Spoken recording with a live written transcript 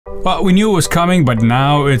Well, we knew it was coming, but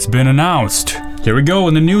now it's been announced. Here we go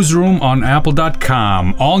in the newsroom on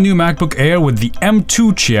Apple.com. All new MacBook Air with the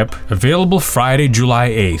M2 chip, available Friday, July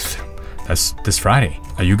 8th. That's this Friday.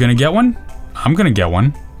 Are you gonna get one? I'm gonna get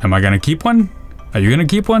one. Am I gonna keep one? Are you gonna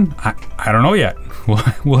keep one? I don't know yet.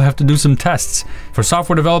 We'll have to do some tests. For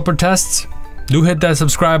software developer tests, do hit that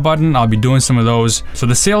subscribe button. I'll be doing some of those. So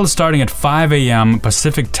the sale is starting at 5 a.m.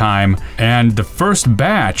 Pacific time, and the first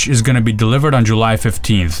batch is gonna be delivered on July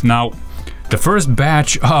 15th. Now, the first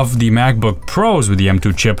batch of the MacBook Pros with the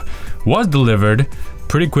M2 chip was delivered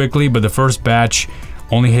pretty quickly, but the first batch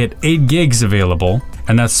only hit 8 gigs available,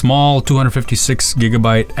 and that small 256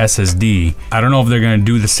 gigabyte SSD. I don't know if they're gonna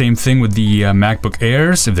do the same thing with the MacBook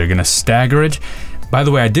Airs, if they're gonna stagger it. By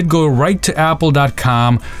the way, I did go right to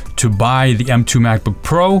Apple.com to buy the M2 MacBook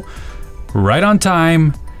Pro right on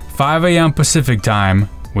time, 5 a.m. Pacific time,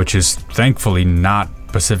 which is thankfully not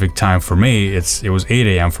Pacific time for me. It was 8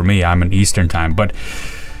 a.m. for me. I'm in Eastern time, but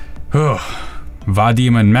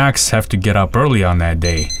Vadim and Max have to get up early on that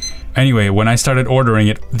day. Anyway, when I started ordering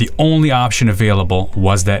it, the only option available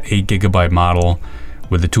was that 8 gigabyte model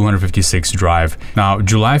with the 256 drive. Now,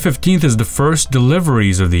 July 15th is the first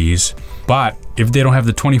deliveries of these, but if they don't have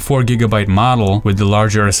the 24 gigabyte model with the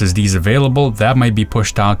larger SSDs available, that might be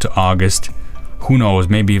pushed out to August. Who knows,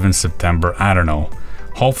 maybe even September, I don't know.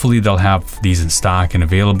 Hopefully they'll have these in stock and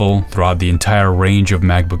available throughout the entire range of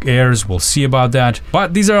MacBook Airs. We'll see about that.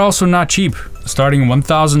 But these are also not cheap, starting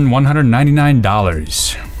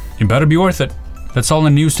 $1,199. It better be worth it. That's all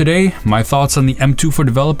in the news today. My thoughts on the M2 for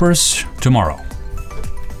developers tomorrow.